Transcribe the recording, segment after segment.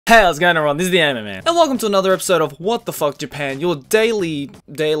Hey, how's it going everyone? This is the Anime Man, and welcome to another episode of What the Fuck Japan, your daily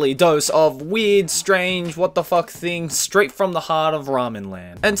dose of weird, strange, what the fuck things straight from the heart of ramen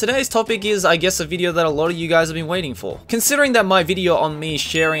land. And today's topic is, I guess, a video that a lot of you guys have been waiting for. Considering that my video on me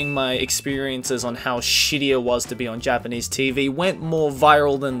sharing my experiences on how shitty it was to be on Japanese TV went more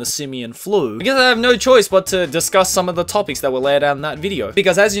viral than the simian flu, I guess I have no choice but to discuss some of the topics that were laid out in that video.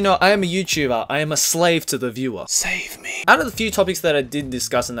 Because as you know, I am a YouTuber, I am a slave to the viewer. Save me. Out of the few topics that I did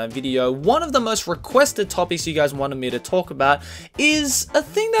discuss in that video, one of the most requested topics you guys wanted me to talk about is a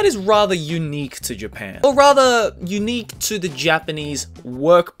thing that is rather unique to Japan, or rather unique to the Japanese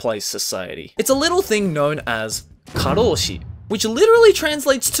workplace society. It's a little thing known as karoshi, which literally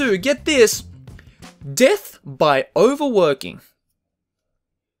translates to, get this, death by overworking.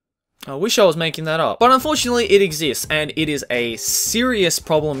 I wish I was making that up. But unfortunately, it exists, and it is a serious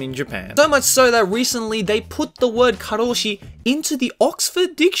problem in Japan. So much so that recently they put the word karoshi into the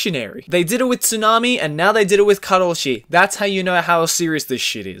Oxford Dictionary. They did it with tsunami, and now they did it with karoshi. That's how you know how serious this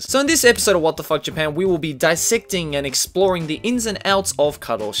shit is. So in this episode of What the Fuck Japan, we will be dissecting and exploring the ins and outs of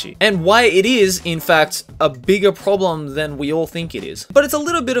karoshi, and why it is, in fact, a bigger problem than we all think it is. But it's a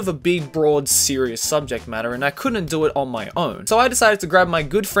little bit of a big, broad, serious subject matter, and I couldn't do it on my own. So I decided to grab my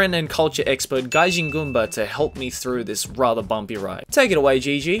good friend and culture expert Gaijin Goombah to help me through this rather bumpy ride. Take it away,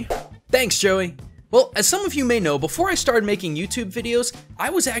 Gigi. Thanks, Joey. Well, as some of you may know, before I started making YouTube videos, I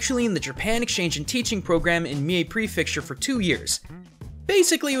was actually in the Japan Exchange and Teaching program in Mie Prefecture for 2 years.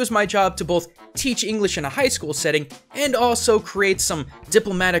 Basically, it was my job to both teach English in a high school setting and also create some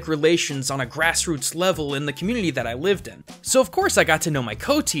diplomatic relations on a grassroots level in the community that I lived in. So of course I got to know my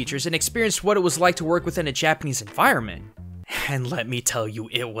co-teachers and experienced what it was like to work within a Japanese environment. And let me tell you,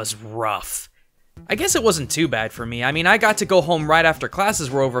 it was rough. I guess it wasn't too bad for me. I mean, I got to go home right after classes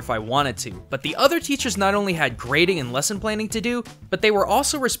were over if I wanted to, but the other teachers not only had grading and lesson planning to do, but they were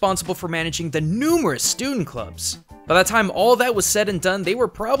also responsible for managing the numerous student clubs. By the time all that was said and done, they were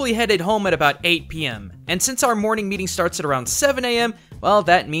probably headed home at about 8 p.m. And since our morning meeting starts at around 7 a.m., well,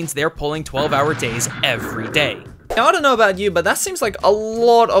 that means they're pulling 12-hour days every day. Now, I don't know about you, but that seems like a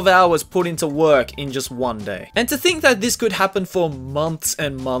lot of hours put into work in just one day. And to think that this could happen for months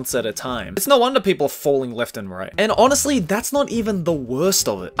and months at a time, it's no wonder people are falling left and right. And honestly, that's not even the worst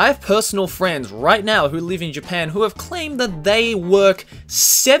of it. I have personal friends right now who live in Japan who have claimed that they work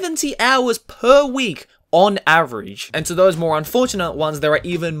 70 hours per week on average, and to those more unfortunate ones, there are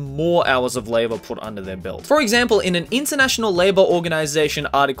even more hours of labor put under their belt. For example, in an International Labor Organization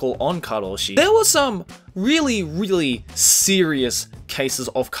article on karoshi, there were some really serious cases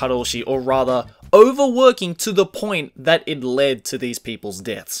of karoshi, or rather, overworking to the point that it led to these people's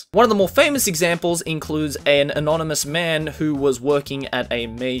deaths. One of the more famous examples includes an anonymous man who was working at a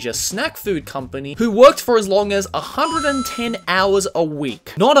major snack food company who worked for as long as 110 hours a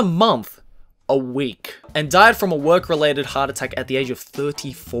week, not a month, a week, and died from a work-related heart attack at the age of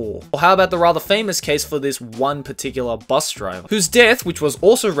 34. Or how about the rather famous case for this one particular bus driver, whose death, which was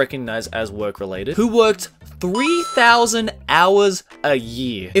also recognized as work-related, who worked 3,000 hours a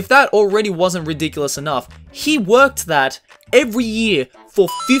year. If that already wasn't ridiculous enough, he worked that every year for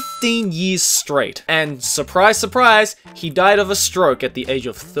 15 years straight. And surprise, surprise, he died of a stroke at the age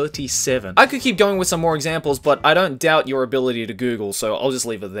of 37. I could keep going with some more examples, but I don't doubt your ability to Google, so I'll just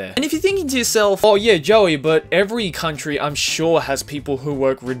leave it there. And if you're thinking to yourself, oh yeah, Joey, but every country I'm sure has people who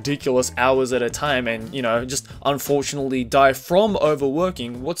work ridiculous hours at a time and, you know, just unfortunately die from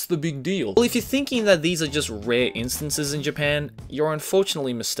overworking, what's the big deal? Well, if you're thinking that these are just rare instances in Japan, you're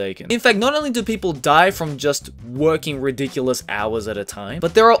unfortunately mistaken. In fact, not only do people die from just working ridiculous hours at a time,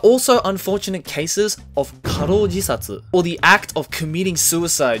 but there are also unfortunate cases of karojisatsu, or the act of committing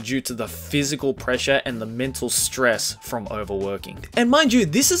suicide due to the physical pressure and the mental stress from overworking. And mind you,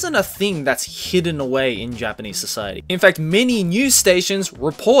 this isn't a thing that's hidden away in Japanese society. In fact, many news stations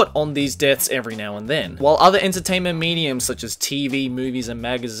report on these deaths every now and then, while other entertainment mediums such as TV, movies, and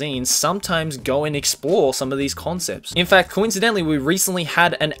magazines sometimes go and explore some of these concepts. In fact, coincidentally, we recently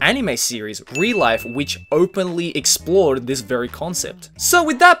had an anime series, Real Life, which openly explored this very concept. So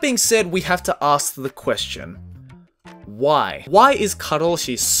with that being said, we have to ask the question, why? Why is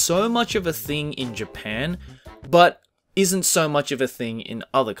karoshi so much of a thing in Japan, but isn't so much of a thing in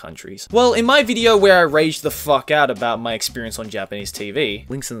other countries? Well, in my video where I raged the fuck out about my experience on Japanese TV,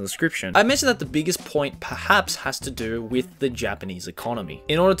 links in the description, I mentioned that the biggest point perhaps has to do with the Japanese economy.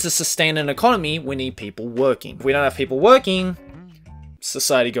 In order to sustain an economy, we need people working. If we don't have people working,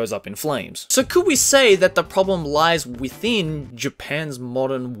 society goes up in flames. So could we say that the problem lies within Japan's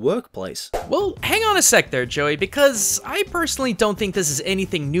modern workplace? Well, hang on a sec there, Joey, because I personally don't think this is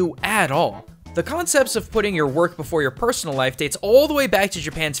anything new at all. The concepts of putting your work before your personal life dates all the way back to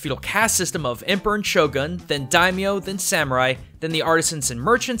Japan's feudal caste system of emperor and shogun, then daimyo, then samurai, then the artisans and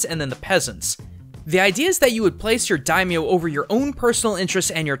merchants, and then the peasants. The idea is that you would place your daimyo over your own personal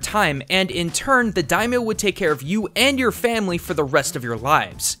interests and your time, and in turn, the daimyo would take care of you and your family for the rest of your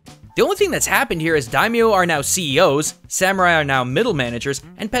lives. The only thing that's happened here is daimyo are now CEOs, samurai are now middle managers,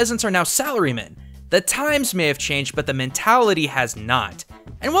 and peasants are now salarymen. The times may have changed, but the mentality has not.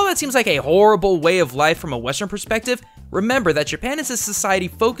 And while that seems like a horrible way of life from a Western perspective, remember that Japan is a society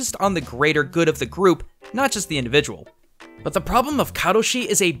focused on the greater good of the group, not just the individual. But the problem of karoshi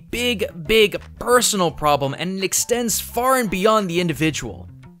is a big personal problem, and it extends far and beyond the individual.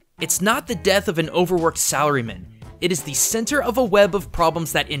 It's not the death of an overworked salaryman. It is the center of a web of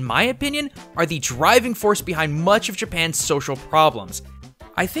problems that, in my opinion, are the driving force behind much of Japan's social problems.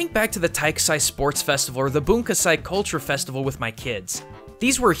 I think back to the Taikusai Sports Festival or the Bunkasai Culture Festival with my kids.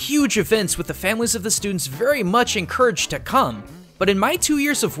 These were huge events with the families of the students very much encouraged to come, but in my 2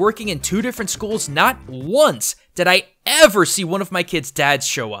 years of working in 2 different schools, not once did I ever see one of my kids' dads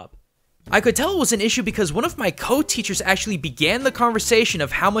show up. I could tell it was an issue because one of my co-teachers actually began the conversation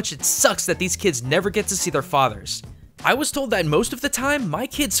of how much it sucks that these kids never get to see their fathers. I was told that most of the time, my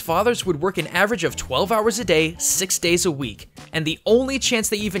kids' fathers would work an average of 12 hours a day, 6 days a week, and the only chance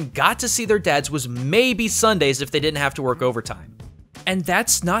they even got to see their dads was maybe Sundays if they didn't have to work overtime. And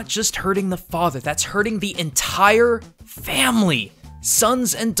that's not just hurting the father, that's hurting the entire family.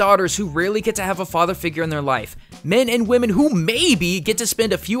 Sons and daughters who rarely get to have a father figure in their life. Men and women who maybe get to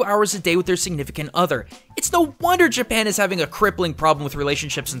spend a few hours a day with their significant other. It's no wonder Japan is having a crippling problem with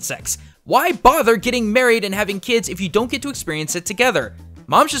relationships and sex. Why bother getting married and having kids if you don't get to experience it together?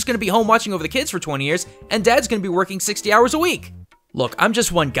 Mom's just gonna be home watching over the kids for 20 years, and dad's gonna be working 60 hours a week. Look, I'm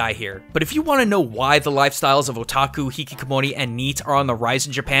just one guy here, but if you want to know why the lifestyles of otaku, hikikomori, and NEET are on the rise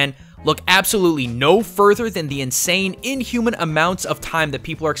in Japan, look absolutely no further than the insane, inhuman amounts of time that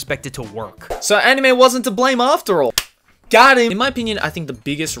people are expected to work. So anime wasn't to blame after all. Got him! In my opinion, I think the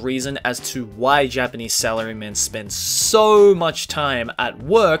biggest reason as to why Japanese salarymen spend so much time at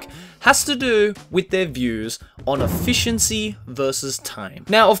work has to do with their views on efficiency versus time.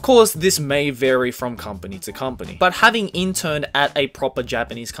 Now, of course, this may vary from company to company, but having interned at a proper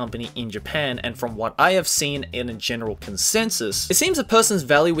Japanese company in Japan, and from what I have seen in a general consensus, it seems a person's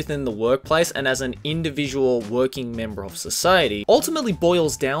value within the workplace and as an individual working member of society ultimately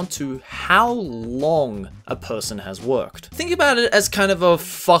boils down to how long a person has worked. Think about it as kind of a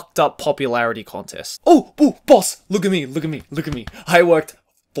fucked up popularity contest. Oh, boss, look at me, look at me, look at me. I worked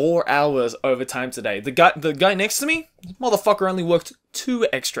 4 hours overtime today. The guy next to me, motherfucker only worked 2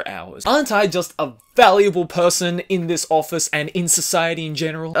 extra hours. Aren't I just a valuable person in this office and in society in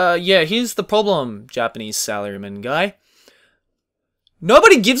general? Yeah, here's the problem, Japanese salaryman guy.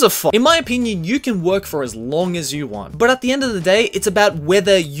 Nobody gives a fuck. In my opinion, you can work for as long as you want, but at the end of the day, it's about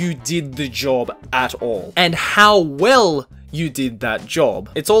whether you did the job at all and how well you did that job.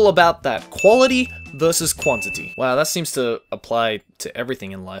 It's all about that quality versus quantity. Wow, that seems to apply to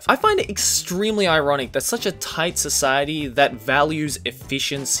everything in life. I find it extremely ironic that such a tight society that values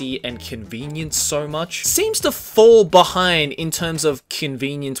efficiency and convenience so much seems to fall behind in terms of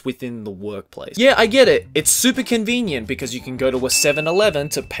convenience within the workplace. Yeah, I get it. It's super convenient because you can go to a 7-Eleven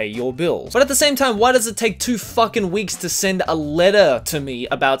to pay your bills. But at the same time, why does it take 2 fucking weeks to send a letter to me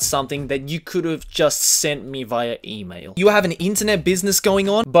about something that you could have just sent me via email? You have an internet business going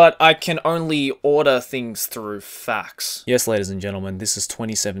on, but I can only order things through fax. Yes, ladies and gentlemen, this is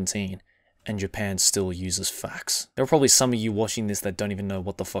 2017, and Japan still uses fax. There are probably some of you watching this that don't even know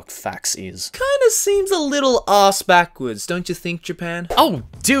what the fuck fax is. Kinda seems a little ass backwards, don't you think, Japan? Oh,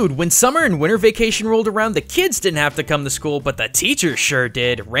 dude, when summer and winter vacation rolled around, the kids didn't have to come to school, but the teachers sure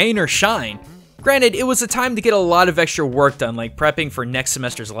did, rain or shine. Granted, it was a time to get a lot of extra work done, like prepping for next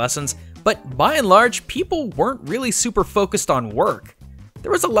semester's lessons, but by and large, people weren't really super focused on work. There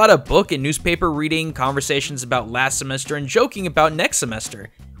was a lot of book and newspaper reading, conversations about last semester, and joking about next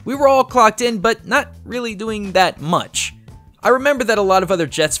semester. We were all clocked in, but not really doing that much. I remember that a lot of other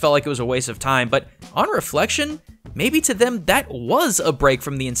Jets felt like it was a waste of time, but on reflection, maybe to them that was a break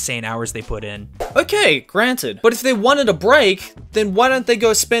from the insane hours they put in. Okay, granted. But if they wanted a break, then why don't they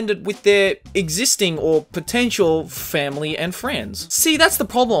go spend it with their existing or potential family and friends? See, that's the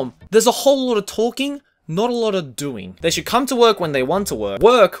problem. There's a whole lot of talking, not a lot of doing. They should come to work when they want to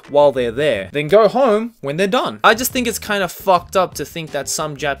work while they're there, then go home when they're done. I just think it's kind of fucked up to think that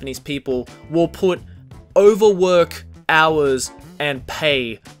some Japanese people will put overwork hours and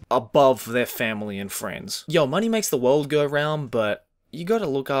pay above their family and friends. Yo, money makes the world go round, but you gotta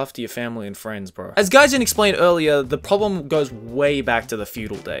look after your family and friends, bro. As Gaijin explained earlier, the problem goes way back to the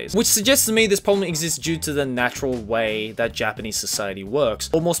feudal days, which suggests to me this problem exists due to the natural way that Japanese society works,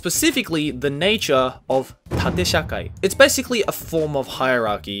 or more specifically, the nature of tate shakai. It's basically a form of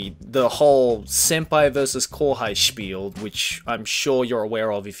hierarchy, the whole senpai versus kohai spiel, which I'm sure you're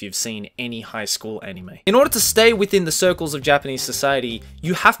aware of if you've seen any high school anime. In order to stay within the circles of Japanese society,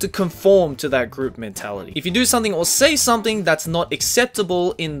 you have to conform to that group mentality. If you do something or say something that's not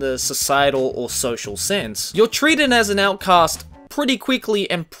acceptable in the societal or social sense, you're treated as an outcast pretty quickly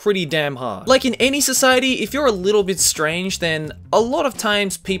and pretty damn hard. Like in any society, if you're a little bit strange, then a lot of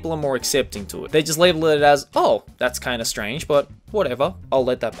times people are more accepting to it. They just label it as, oh, that's kind of strange, but whatever, I'll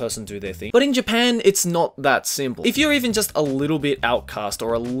let that person do their thing. But in Japan, it's not that simple. If you're even just a little bit outcast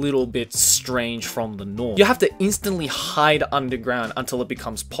or a little bit strange from the norm, you have to instantly hide underground until it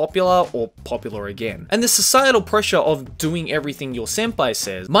becomes popular or popular again. And the societal pressure of doing everything your senpai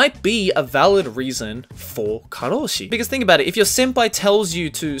says might be a valid reason for karoshi. Because think about it, if your senpai tells you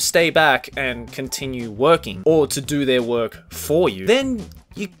to stay back and continue working, or to do their work for you, then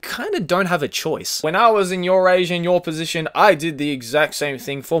you kind of don't have a choice. When I was in your age and your position, I did the exact same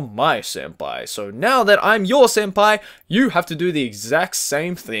thing for my senpai. So now that I'm your senpai, you have to do the exact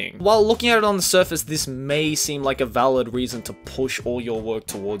same thing. While looking at it on the surface, this may seem like a valid reason to push all your work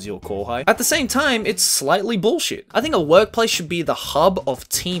towards your kohai. At the same time, it's slightly bullshit. I think a workplace should be the hub of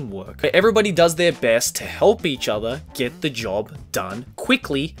teamwork, where everybody does their best to help each other get the job done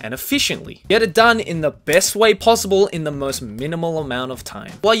quickly and efficiently. Get it done in the best way possible in the most minimal amount of time.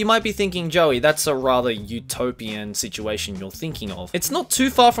 While you might be thinking, Joey, that's a rather utopian situation you're thinking of, it's not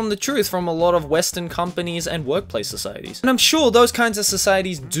too far from the truth from a lot of Western companies and workplace societies. And I'm sure those kinds of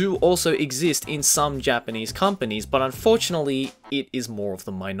societies do also exist in some Japanese companies, but unfortunately, it is more of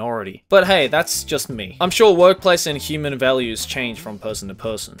the minority. But hey, that's just me. I'm sure workplace and human values change from person to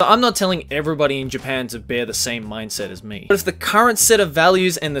person. So I'm not telling everybody in Japan to bear the same mindset as me. But if the current set of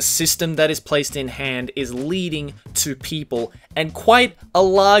values and the system that is placed in hand is leading to people, and quite a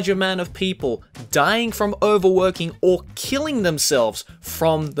large amount of people, dying from overworking or killing themselves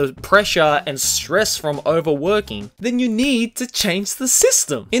from the pressure and stress from overworking, then you need to change the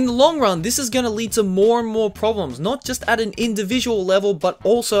system. In the long run, this is going to lead to more and more problems, not just at an individual level, but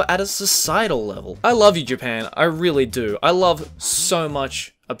also at a societal level. I love you, Japan. I really do. I love so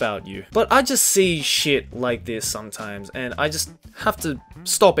much about you. But I just see shit like this sometimes, and I just have to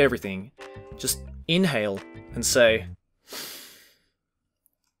stop everything. Just inhale and say,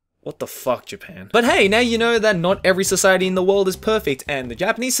 what the fuck, Japan? But hey, now you know that not every society in the world is perfect, and the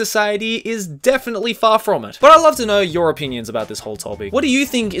Japanese society is definitely far from it. But I'd love to know your opinions about this whole topic. What do you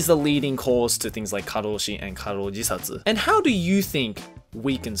think is the leading cause to things like karoshi and karojisatsu? And how do you think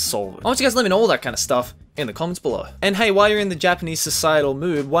we can solve it? I want you guys to let me know all that kind of stuff in the comments below. And hey, while you're in the Japanese societal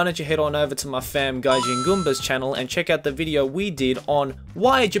mood, why don't you head on over to my fam Gaijin Goombah's channel and check out the video we did on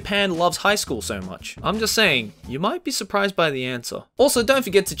why Japan loves high school so much. I'm just saying, you might be surprised by the answer. Also, don't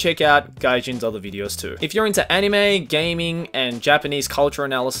forget to check out Gaijin's other videos too. If you're into anime, gaming, and Japanese culture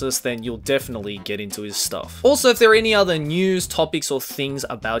analysis, then you'll definitely get into his stuff. Also, if there are any other news, topics, or things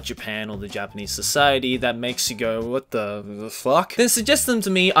about Japan or the Japanese society that makes you go, what the fuck? Then suggest them to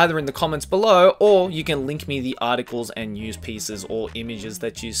me either in the comments below, or you can link me the articles and news pieces or images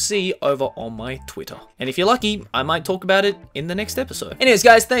that you see over on my Twitter. And if you're lucky, I might talk about it in the next episode. Anyways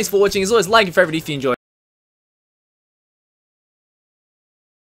guys, thanks for watching. As always, like and favorite if you enjoyed.